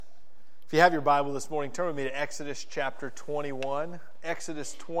If you have your Bible this morning, turn with me to Exodus chapter 21.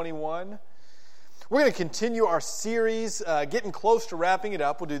 Exodus 21. We're going to continue our series, getting close to wrapping it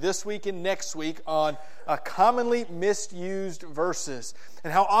up. We'll do this week and next week on commonly misused verses.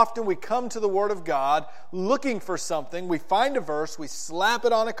 And how often we come to the Word of God looking for something. We find a verse, we slap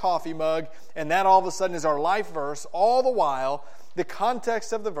it on a coffee mug, and that all of a sudden is our life verse. All the while, the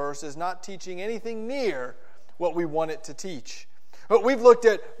context of the verse is not teaching anything near what we want it to teach. But we've looked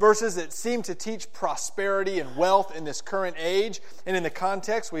at verses that seem to teach prosperity and wealth in this current age. And in the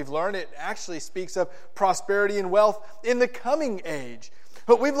context, we've learned it actually speaks of prosperity and wealth in the coming age.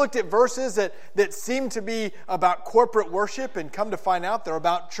 But we've looked at verses that seem to be about corporate worship and come to find out they're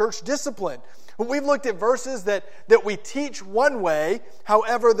about church discipline. We've looked at verses that we teach one way,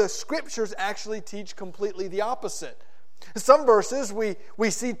 however, the Scriptures actually teach completely the opposite. Some verses we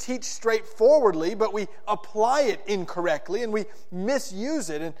see teach straightforwardly, but we apply it incorrectly and we misuse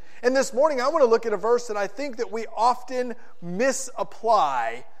it. And this morning I want to look at a verse that I think that we often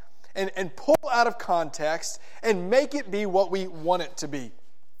misapply and pull out of context and make it be what we want it to be.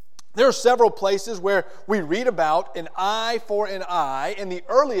 There are several places where we read about an eye for an eye, and the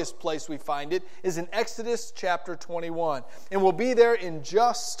earliest place we find it is in Exodus chapter 21. And we'll be there in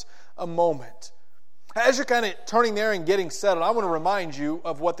just a moment. As you're kind of turning there and getting settled, I want to remind you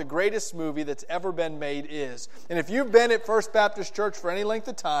of what the greatest movie that's ever been made is. And if you've been at First Baptist Church for any length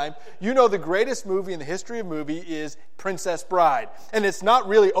of time, you know the greatest movie in the history of movie is Princess Bride. And it's not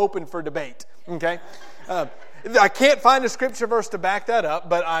really open for debate, okay? I can't find a scripture verse to back that up,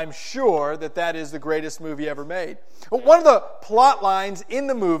 but I'm sure that is the greatest movie ever made. One of the plot lines in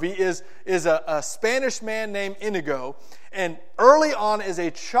the movie is a Spanish man named Inigo. And early on as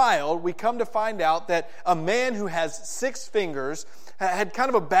a child, we come to find out that a man who has 6 fingers had kind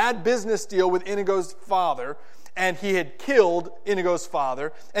of a bad business deal with Inigo's father. And he had killed Inigo's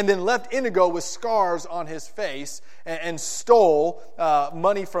father and then left Inigo with scars on his face and stole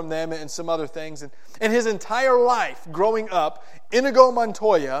money from them and some other things. And his entire life growing up, Inigo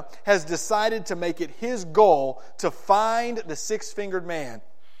Montoya has decided to make it his goal to find the 6-fingered man.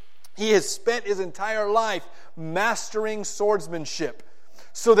 He has spent his entire life mastering swordsmanship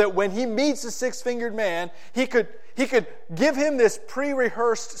so that when he meets the 6-fingered man, he could give him this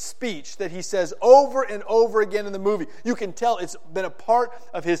pre-rehearsed speech that he says over and over again in the movie. You can tell it's been a part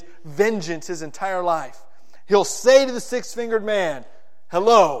of his vengeance his entire life. He'll say to the 6-fingered man,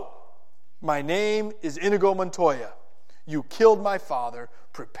 "Hello, my name is Inigo Montoya. You killed my father.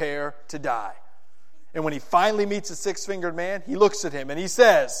 Prepare to die." And when he finally meets the 6-fingered man, he looks at him and he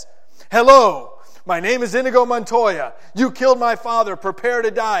says, "Hello, my name is Inigo Montoya. You killed my father. Prepare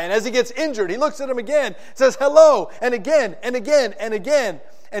to die." And as he gets injured, he looks at him again, says hello, and again, and again, and again.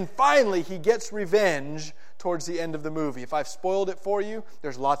 And finally, he gets revenge towards the end of the movie. If I've spoiled it for you,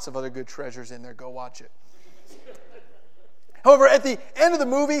 there's lots of other good treasures in there. Go watch it. However, at the end of the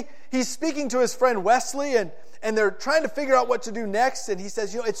movie, he's speaking to his friend Wesley, and they're trying to figure out what to do next. And he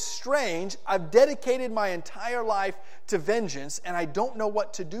says, it's strange. I've dedicated my entire life to vengeance, and I don't know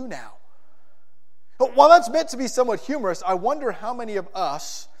what to do now. But while that's meant to be somewhat humorous, I wonder how many of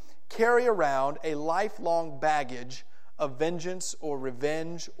us carry around a lifelong baggage of vengeance or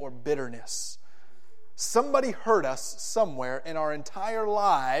revenge or bitterness. Somebody hurt us somewhere in our entire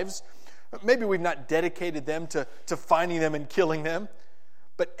lives. Maybe we've not dedicated them to finding them and killing them,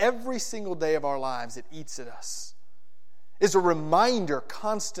 but every single day of our lives it eats at us. It's a reminder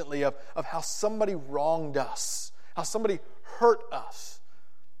constantly of how somebody wronged us, how somebody hurt us.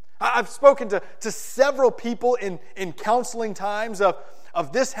 I've spoken to several people in counseling times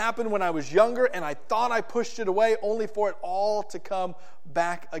of this happened when I was younger and I thought I pushed it away only for it all to come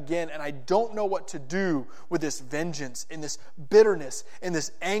back again. And I don't know what to do with this vengeance and this bitterness and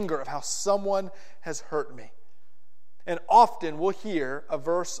this anger of how someone has hurt me. And often we'll hear a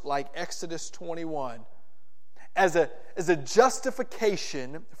verse like Exodus 21 as a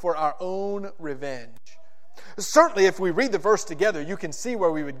justification for our own revenge. Certainly, if we read the verse together, you can see where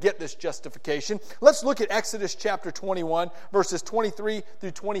we would get this justification. Let's look at Exodus chapter 21, verses 23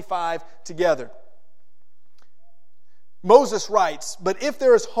 through 25 together. Moses writes, "But if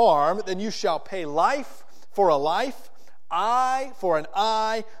there is harm, then you shall pay life for a life, eye for an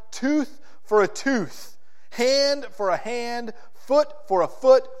eye, tooth for a tooth, hand for a hand, foot for a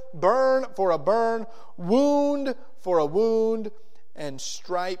foot, burn for a burn, wound for a wound, and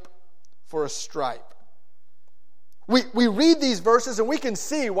stripe for a stripe." We read these verses and we can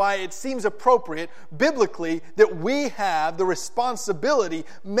see why it seems appropriate biblically that we have the responsibility,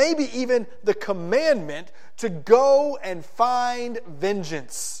 maybe even the commandment, to go and find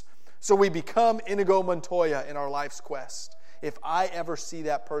vengeance. So we become Inigo Montoya in our life's quest. if I ever see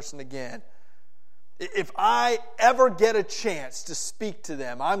that person again, if I ever get a chance to speak to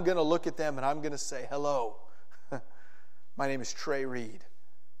them, I'm going to look at them and I'm going to say, hello, my name is Trey Reed.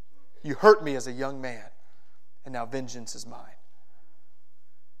 You hurt me as a young man, and now vengeance is mine.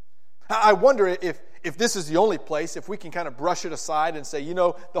 I wonder if this is the only place, if we can kind of brush it aside and say,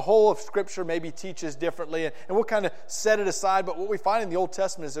 the whole of Scripture maybe teaches differently, and we'll kind of set it aside. But what we find in the Old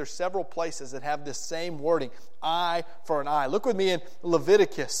Testament is there's several places that have this same wording, eye for an eye. Look with me in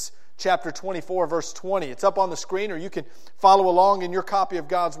Leviticus chapter 24, verse 20. It's up on the screen, or you can follow along in your copy of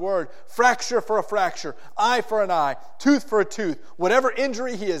God's Word. Fracture for a fracture, eye for an eye, tooth for a tooth. Whatever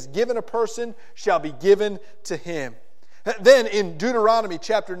injury he has given a person shall be given to him. Then in Deuteronomy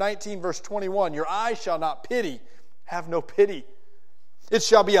chapter 19, verse 21, your eye shall not pity, have no pity. It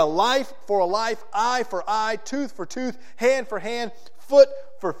shall be a life for a life, eye for eye, tooth for tooth, hand for hand, foot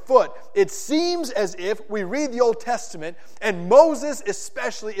for foot. It seems as if we read the Old Testament, and Moses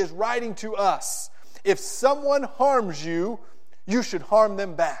especially is writing to us. If someone harms you, you should harm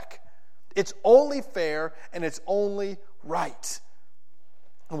them back. It's only fair and it's only right.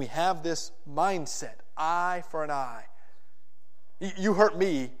 And we have this mindset, eye for an eye. You hurt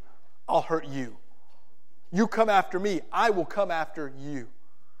me, I'll hurt you. You come after me, I will come after you.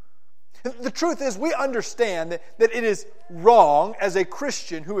 The truth is, we understand that it is wrong as a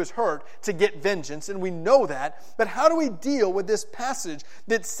Christian who is hurt to get vengeance, and we know that. But how do we deal with this passage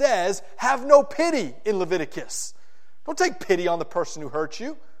that says, have no pity in Leviticus? Don't take pity on the person who hurt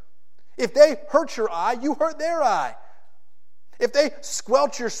you. If they hurt your eye, you hurt their eye. If they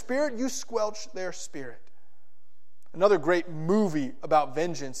squelch your spirit, you squelch their spirit. Another great movie about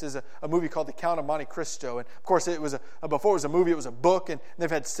vengeance is a movie called The Count of Monte Cristo. And of course, before it was a movie, it was a book, and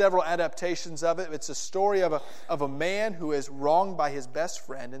they've had several adaptations of it. It's a story of a man who is wronged by his best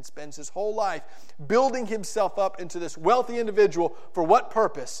friend and spends his whole life building himself up into this wealthy individual. For what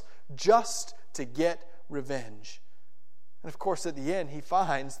purpose? Just to get revenge. And of course, at the end, he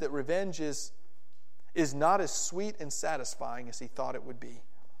finds that revenge is not as sweet and satisfying as he thought it would be.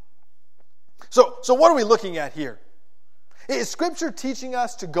 So what are we looking at here? Is Scripture teaching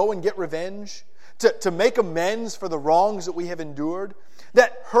us to go and get revenge? To make amends for the wrongs that we have endured?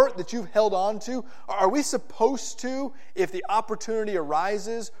 That hurt that you've held on to? Are we supposed to, if the opportunity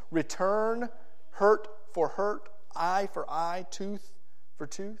arises, return hurt for hurt, eye for eye, tooth for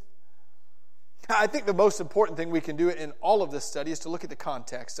tooth? I think the most important thing we can do in all of this study is to look at the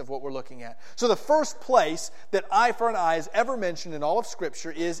context of what we're looking at. So the first place that eye for an eye is ever mentioned in all of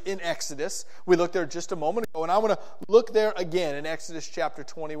Scripture is in Exodus. We looked there just a moment ago, and I want to look there again in Exodus chapter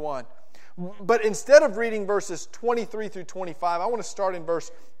 21. But instead of reading verses 23 through 25, I want to start in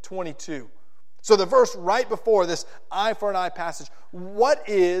verse 22. So the verse right before this eye for an eye passage, what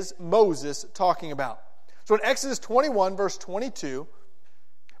is Moses talking about? So in Exodus 21, verse 22,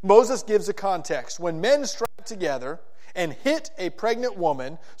 Moses gives a context. When men strike together and hit a pregnant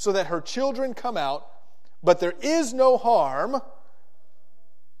woman so that her children come out, but there is no harm,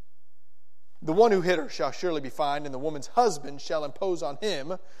 the one who hit her shall surely be fined, and the woman's husband shall impose on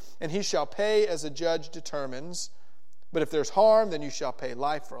him, and he shall pay as a judge determines. But if there's harm, then you shall pay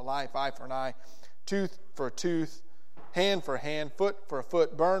life for a life, eye for an eye, tooth for a tooth, hand for a hand, foot for a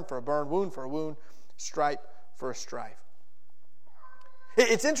foot, burn for a burn, wound for a wound, stripe for a stripe.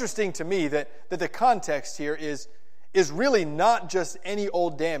 It's interesting to me that the context here is really not just any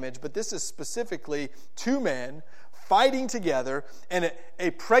old damage, but this is specifically two men fighting together, and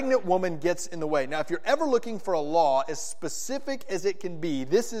a pregnant woman gets in the way. Now, if you're ever looking for a law as specific as it can be,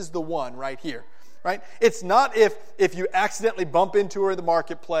 this is the one right here. Right? It's not if you accidentally bump into her in the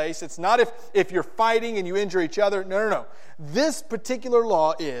marketplace. It's not if you're fighting and you injure each other. No. This particular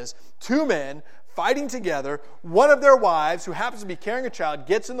law is two men fighting together, one of their wives, who happens to be carrying a child,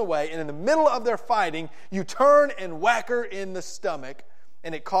 gets in the way, and in the middle of their fighting, you turn and whack her in the stomach,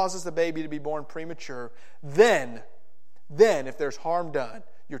 and it causes the baby to be born premature. Then, if there's harm done,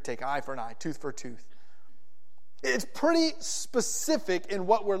 you take eye for an eye, tooth for a tooth. It's pretty specific in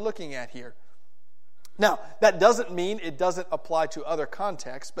what we're looking at here. Now, that doesn't mean it doesn't apply to other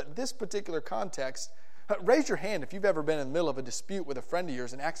contexts, but this particular context, raise your hand if you've ever been in the middle of a dispute with a friend of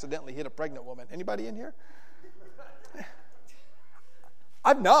yours and accidentally hit a pregnant woman. Anybody in here?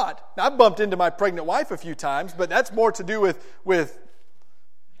 I've not. I've bumped into my pregnant wife a few times, but that's more to do with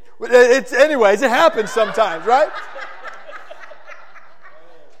it's anyways, it happens sometimes, right?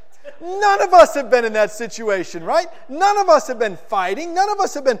 None of us have been in that situation, right? None of us have been fighting. None of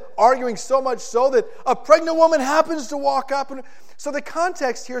us have been arguing so much so that a pregnant woman happens to walk up. So the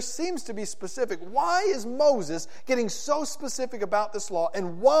context here seems to be specific. Why is Moses getting so specific about this law?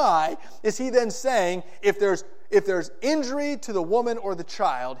 And why is he then saying, if there's injury to the woman or the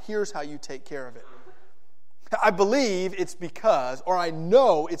child, here's how you take care of it? I believe it's because, or I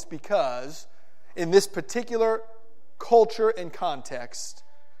know it's because, in this particular culture and context,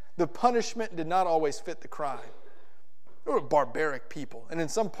 the punishment did not always fit the crime. They were barbaric people. And in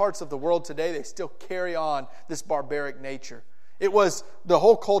some parts of the world today, they still carry on this barbaric nature. It was the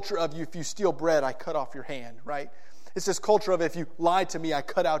whole culture of, if you steal bread, I cut off your hand, right? It's this culture of, if you lie to me, I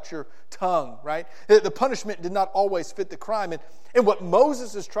cut out your tongue, right? The punishment did not always fit the crime. And what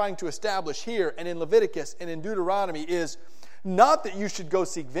Moses is trying to establish here and in Leviticus and in Deuteronomy is not that you should go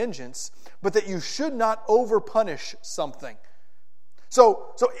seek vengeance, but that you should not over-punish something.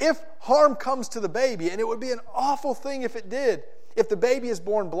 So if harm comes to the baby, and it would be an awful thing if it did, if the baby is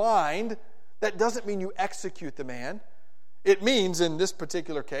born blind, that doesn't mean you execute the man. It means, in this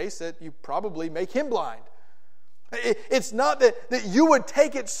particular case, that you probably make him blind. It's not that you would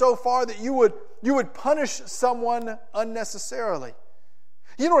take it so far that you would punish someone unnecessarily.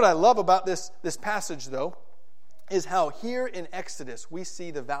 You know what I love about this passage, though, is how here in Exodus we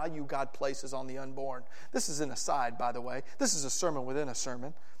see the value God places on the unborn. This is an aside, by the way. This is a sermon within a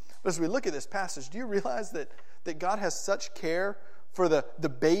sermon. But as we look at this passage, do you realize that God has such care for the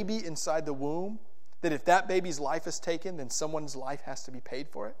baby inside the womb, that if that baby's life is taken, then someone's life has to be paid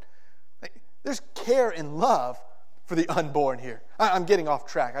for it? There's care and love for the unborn here. I'm getting off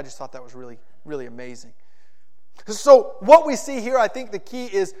track. I just thought that was really, really amazing. So what we see here, I think the key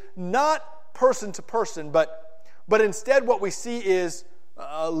is not person to person, but instead what we see is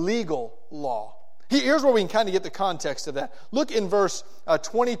legal law. Here's where we can kind of get the context of that. Look in verse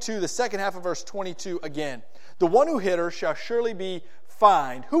 22, the second half of verse 22 again. The one who hit her shall surely be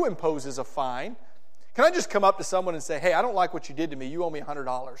fined. Who imposes a fine? Can I just come up to someone and say, hey, I don't like what you did to me. You owe me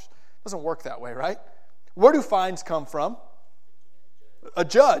 $100. It doesn't work that way, right? Where do fines come from? A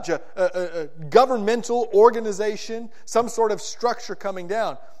judge, a governmental organization, some sort of structure coming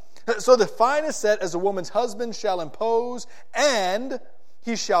down. So the fine is set as a woman's husband shall impose, and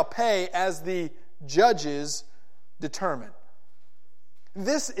he shall pay as the judges determine.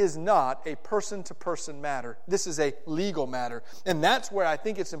 This is not a person-to-person matter. This is a legal matter. And that's where I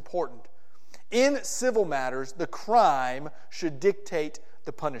think it's important. In civil matters, the crime should dictate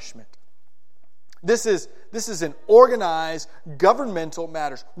the punishment. This is an organized, governmental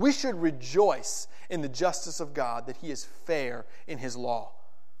matters. We should rejoice in the justice of God, that He is fair in His law,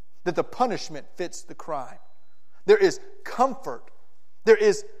 that the punishment fits the crime. There is comfort. There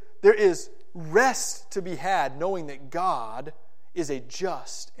is rest to be had knowing that God is a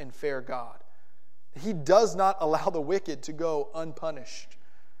just and fair God. He does not allow the wicked to go unpunished.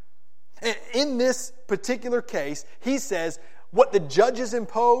 And in this particular case, He says, what the judges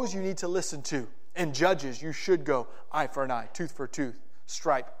impose, you need to listen to. And judges, you should go eye for an eye, tooth for a tooth,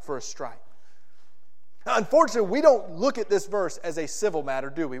 stripe for a stripe. Now, unfortunately, we don't look at this verse as a civil matter,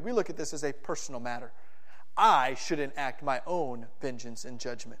 do we? We look at this as a personal matter. I should enact my own vengeance and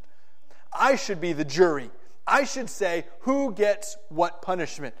judgment. I should be the jury. I should say who gets what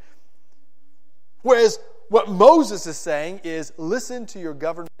punishment. Whereas what Moses is saying is, listen to your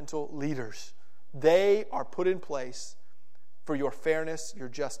governmental leaders. They are put in place for your fairness, your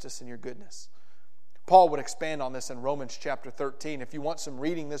justice, and your goodness. Paul would expand on this in Romans chapter 13. If you want some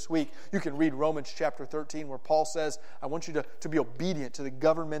reading this week, you can read Romans chapter 13, where Paul says, I want you to be obedient to the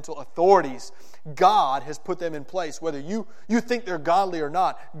governmental authorities. God has put them in place. Whether you think they're godly or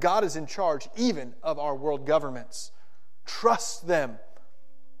not, God is in charge even of our world governments. Trust them.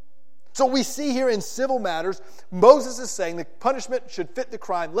 So we see here in civil matters, Moses is saying the punishment should fit the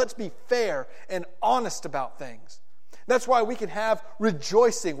crime. Let's be fair and honest about things. That's why we can have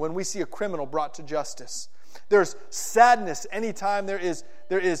rejoicing when we see a criminal brought to justice. There's sadness anytime there is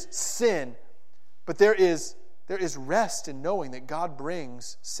sin, but there is rest in knowing that God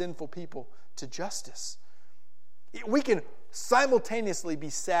brings sinful people to justice. We can simultaneously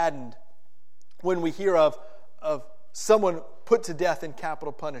be saddened when we hear of someone put to death in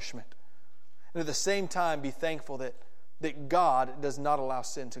capital punishment, and at the same time be thankful that God does not allow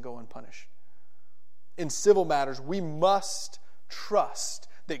sin to go unpunished. In civil matters, we must trust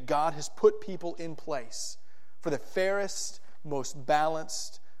that God has put people in place for the fairest, most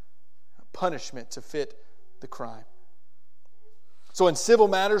balanced punishment to fit the crime. So in civil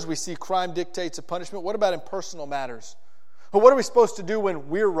matters, we see crime dictates a punishment. What about in personal matters? Well, what are we supposed to do when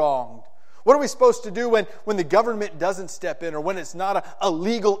we're wronged? What are we supposed to do when the government doesn't step in or when it's not a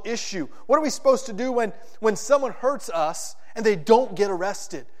legal issue? What are we supposed to do when someone hurts us and they don't get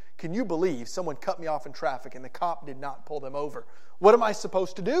arrested? Can you believe someone cut me off in traffic and the cop did not pull them over? What am I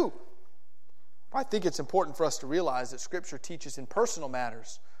supposed to do? I think it's important for us to realize that Scripture teaches in personal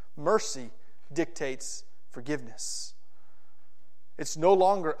matters, mercy dictates forgiveness. It's no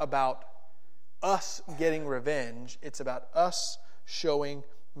longer about us getting revenge. It's about us showing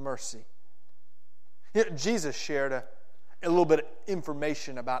mercy. You know, Jesus shared a little bit of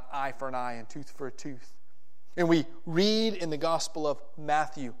information about eye for an eye and tooth for a tooth. And we read in the Gospel of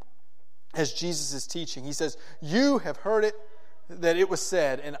Matthew, as Jesus is teaching, he says, "You have heard it, that it was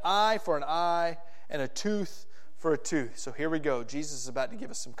said, an eye for an eye and a tooth for a tooth." So here we go. Jesus is about to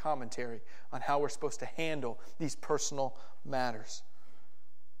give us some commentary on how we're supposed to handle these personal matters.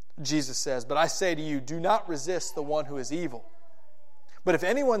 Jesus says, "But I say to you, do not resist the one who is evil. But if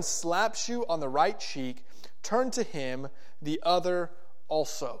anyone slaps you on the right cheek, turn to him the other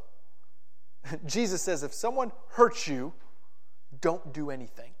also." Jesus says, if someone hurts you, don't do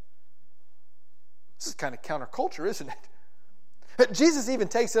anything. This is kind of counterculture, isn't it? Jesus even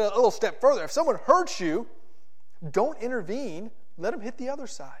takes it a little step further. If someone hurts you, don't intervene. Let them hit the other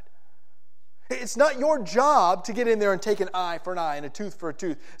side. It's not your job to get in there and take an eye for an eye and a tooth for a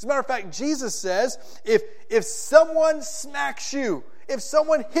tooth. As a matter of fact, Jesus says, if someone smacks you, if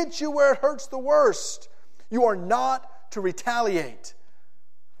someone hits you where it hurts the worst, you are not to retaliate.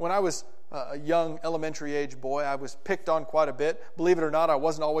 When I was a young elementary age boy, I was picked on quite a bit. Believe it or not, I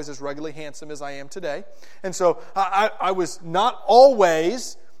wasn't always as regularly handsome as I am today. And so I was not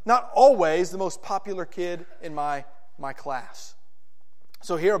always the most popular kid in my class.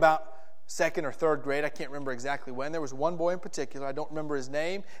 So here about second or third grade, I can't remember exactly when, there was one boy in particular, I don't remember his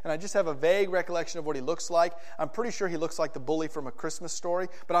name, and I just have a vague recollection of what he looks like. I'm pretty sure he looks like the bully from A Christmas Story,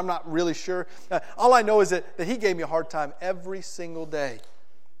 but I'm not really sure. All I know is that he gave me a hard time every single day.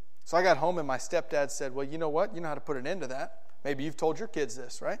 So I got home and my stepdad said, "Well, you know what? You know how to put an end to that. Maybe you've told your kids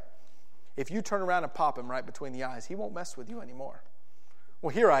this, right? If you turn around and pop him right between the eyes, he won't mess with you anymore."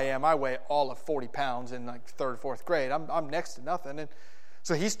 Well, here I am. I weigh all of 40 pounds in like third, fourth grade. I'm next to nothing. And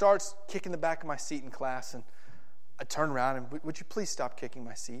so he starts kicking the back of my seat in class, and I turn around and, "Would you please stop kicking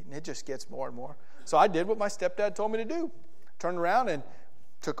my seat?" And it just gets more and more. So I did what my stepdad told me to do. Turned around and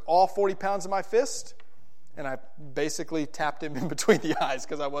took all 40 pounds of my fist, and I basically tapped him in between the eyes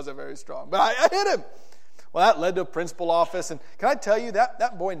because I wasn't very strong. But I hit him. Well, that led to a principal office, and can I tell you,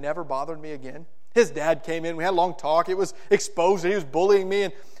 that boy never bothered me again. His dad came in. We had a long talk. It was exposed that he was bullying me,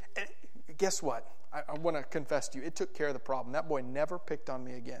 and guess what? I want to confess to you, it took care of the problem. That boy never picked on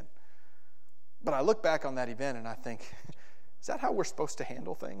me again. But I look back on that event and I think, is that how we're supposed to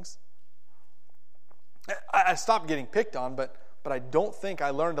handle things? I stopped getting picked on, but I don't think I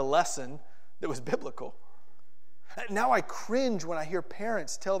learned a lesson that was biblical. Now I cringe when I hear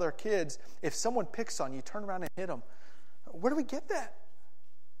parents tell their kids, if someone picks on you, turn around and hit them. Where do we get that?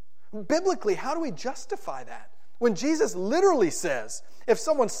 Biblically, how do we justify that? When Jesus literally says, if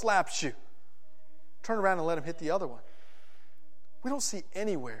someone slaps you, turn around and let him hit the other one. We don't see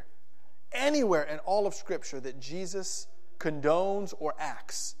anywhere in all of Scripture that Jesus condones or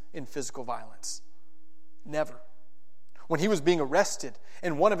acts in physical violence. Never. When he was being arrested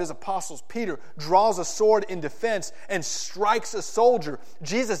and one of his apostles, Peter, draws a sword in defense and strikes a soldier,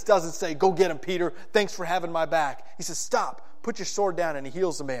 Jesus doesn't say, "Go get him, Peter. Thanks for having my back." He says, "Stop. Put your sword down," and he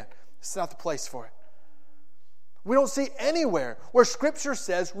heals the man. It's not the place for it. We don't see anywhere where Scripture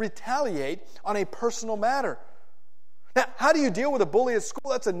says retaliate on a personal matter. Now, how do you deal with a bully at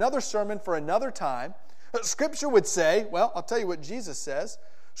school? That's another sermon for another time. Scripture would say, well, I'll tell you what Jesus says.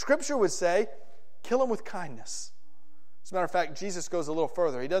 Scripture would say, kill him with kindness. As a matter of fact, Jesus goes a little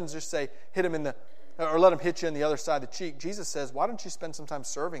further. He doesn't just say, hit him or let him hit you in the other side of the cheek. Jesus says, why don't you spend some time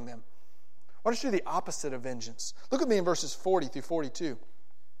serving them? Why don't you do the opposite of vengeance? Look at me in verses 40 through 42.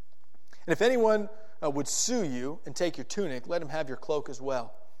 And if anyone would sue you and take your tunic, let him have your cloak as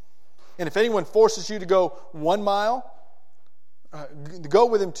well. And if anyone forces you to go 1 mile, go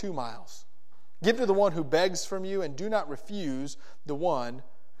with him 2 miles. Give to the one who begs from you, and do not refuse the one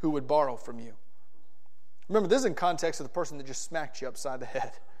who would borrow from you. Remember, this is in context of the person that just smacked you upside the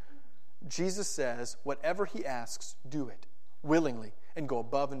head. Jesus says, whatever he asks, do it willingly and go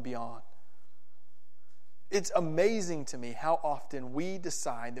above and beyond. It's amazing to me how often we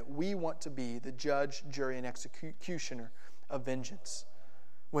decide that we want to be the judge, jury, and executioner of vengeance.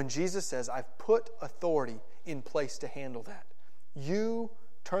 When Jesus says, I've put authority in place to handle that. You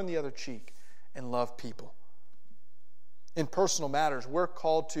turn the other cheek and love people. In personal matters, we're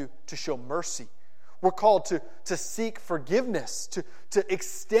called to show mercy. We're called to seek forgiveness, to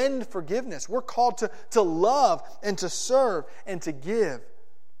extend forgiveness. We're called to love and to serve and to give.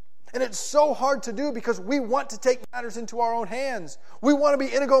 And it's so hard to do because we want to take matters into our own hands. We want to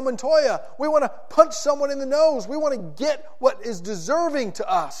be Inigo Montoya. We want to punch someone in the nose. We want to get what is deserving to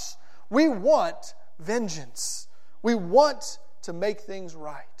us. We want vengeance. We want to make things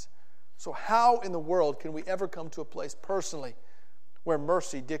right. So how in the world can we ever come to a place personally where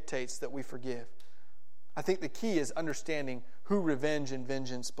mercy dictates that we forgive? I think the key is understanding who revenge and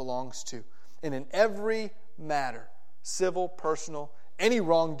vengeance belongs to. And in every matter, civil, personal, any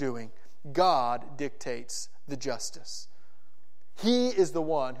wrongdoing, God dictates the justice. He is the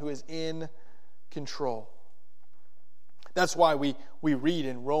one who is in control. That's why we read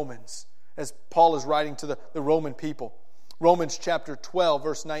in Romans, as Paul is writing to the Roman people. Romans chapter 12,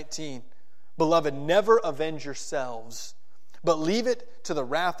 verse 19. Beloved, never avenge yourselves, but leave it to the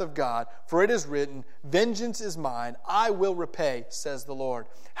wrath of God, for it is written, vengeance is mine, I will repay, says the Lord.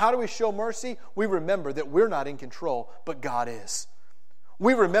 How do we show mercy? We remember that we're not in control, but God is.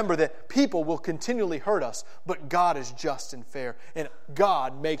 We remember that people will continually hurt us, but God is just and fair, and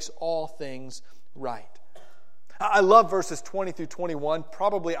God makes all things right. I love verses 20 through 21.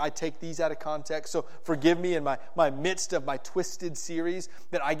 Probably I take these out of context, so forgive me in my midst of my twisted series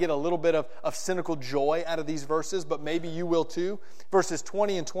that I get a little bit of cynical joy out of these verses, but maybe you will too. Verses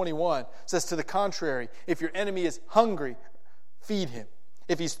 20 and 21 says, to the contrary, if your enemy is hungry, feed him.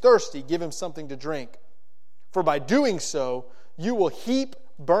 If he's thirsty, give him something to drink. For by doing so, you will heap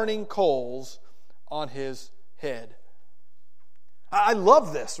burning coals on his head. I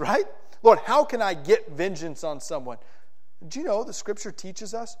love this, right? Lord, how can I get vengeance on someone? Do you know the Scripture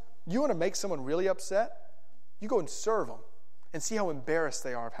teaches us? You want to make someone really upset? You go and serve them and see how embarrassed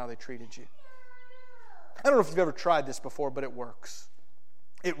they are of how they treated you. I don't know if you've ever tried this before, but it works.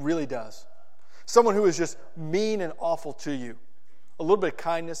 It really does. Someone who is just mean and awful to you. A little bit of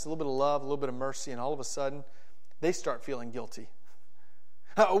kindness, a little bit of love, a little bit of mercy, and all of a sudden, they start feeling guilty.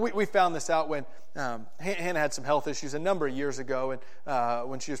 We found this out when Hannah had some health issues a number of years ago, and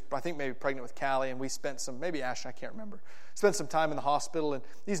when she was, I think, maybe pregnant with Callie, and we spent some, maybe Ashton, I can't remember, spent some time in the hospital, and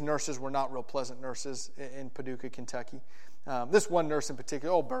these nurses were not real pleasant nurses in Paducah, Kentucky. This one nurse in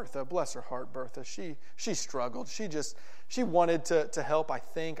particular, Bertha, bless her heart, Bertha, she struggled. She wanted to help, I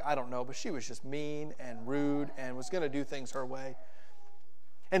think, I don't know, but she was just mean and rude and was going to do things her way.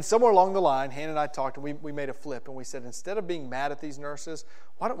 And somewhere along the line, Hannah and I talked, and we made a flip, and we said, instead of being mad at these nurses,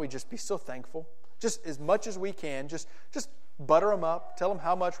 why don't we just be so thankful? Just as much as we can, just butter them up, tell them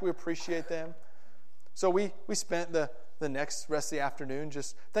how much we appreciate them. So we spent the next rest of the afternoon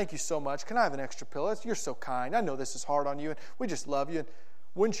just, thank you so much. Can I have an extra pillow? You're so kind. I know this is hard on you, and we just love you. And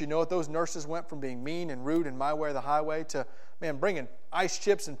wouldn't you know it, those nurses went from being mean and rude and my way or the highway to, man, bringing ice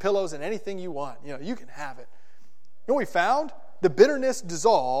chips and pillows and anything you want. You know, you can have it. You know what we found? The bitterness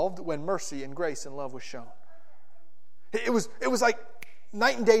dissolved when mercy and grace and love was shown. It was like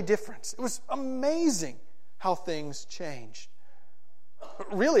night and day difference. It was amazing how things changed.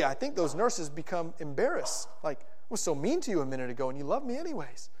 But really, I think those nurses become embarrassed. Like, I was so mean to you a minute ago, and you love me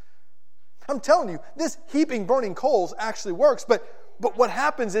anyways. I'm telling you, this heaping burning coals actually works. But what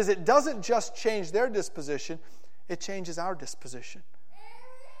happens is it doesn't just change their disposition, it changes our disposition.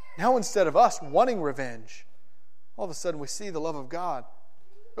 Now instead of us wanting revenge, all of a sudden we see the love of God.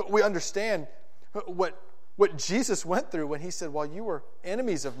 We understand what Jesus went through when he said, while you were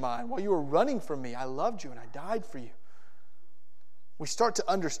enemies of mine, while you were running from me, I loved you and I died for you. We start to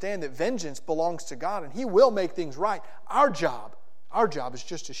understand that vengeance belongs to God and he will make things right. Our job is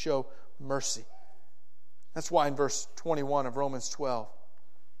just to show mercy. That's why in verse 21 of Romans 12,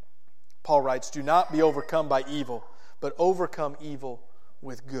 Paul writes, do not be overcome by evil, but overcome evil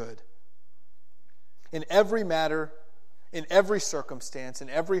with good. In every matter, in every circumstance, in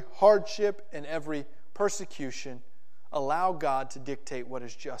every hardship, in every persecution, allow God to dictate what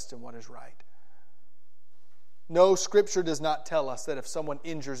is just and what is right. No, Scripture does not tell us that if someone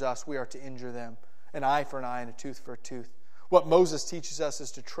injures us, we are to injure them. An eye for an eye and a tooth for a tooth. What Moses teaches us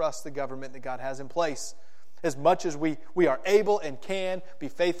is to trust the government that God has in place. As much as we are able and can be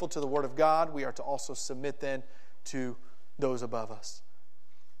faithful to the Word of God, we are to also submit then to those above us.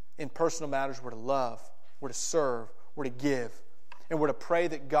 In personal matters, we're to love, we're to serve, we're to give, and we're to pray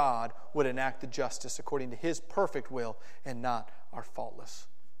that God would enact the justice according to His perfect will and not our faultless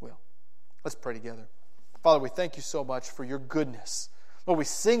will. Let's pray together. Father, we thank you so much for your goodness. Lord, we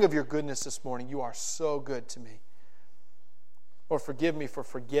sing of your goodness this morning. You are so good to me. Lord, forgive me for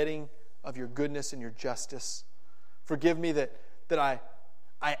forgetting of your goodness and your justice. Forgive me that I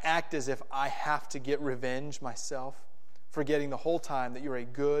act as if I have to get revenge myself. forgetting the whole time that you're a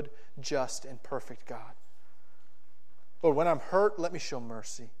good, just, and perfect God. Lord, when I'm hurt, let me show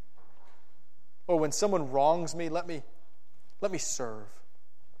mercy. Lord, when someone wrongs me, let me serve.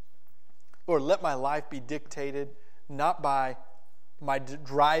 Lord, let my life be dictated not by my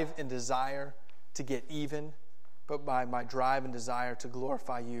drive and desire to get even, but by my drive and desire to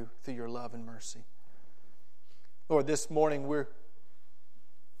glorify you through your love and mercy. Lord, this morning we're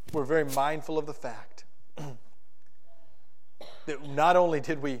very mindful of the fact that not only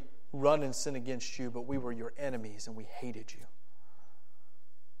did we run and sin against you, but we were your enemies and we hated you.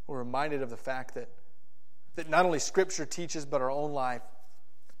 We're reminded of the fact that not only Scripture teaches, but our own life,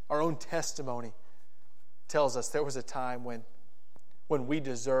 our own testimony tells us there was a time when we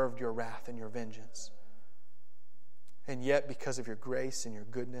deserved your wrath and your vengeance. And yet, because of your grace and your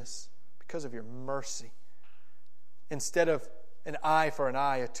goodness, because of your mercy, instead of an eye for an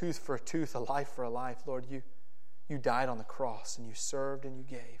eye, a tooth for a tooth, a life for a life, Lord, you died on the cross and you served and you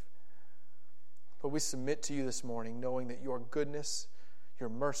gave. But we submit to you this morning knowing that your goodness, your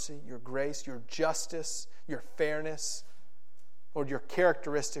mercy, your grace, your justice, your fairness, Lord, your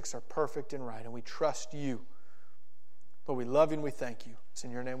characteristics are perfect and right, and we trust you. Lord, we love you and we thank you. It's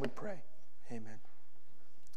in your name we pray. Amen.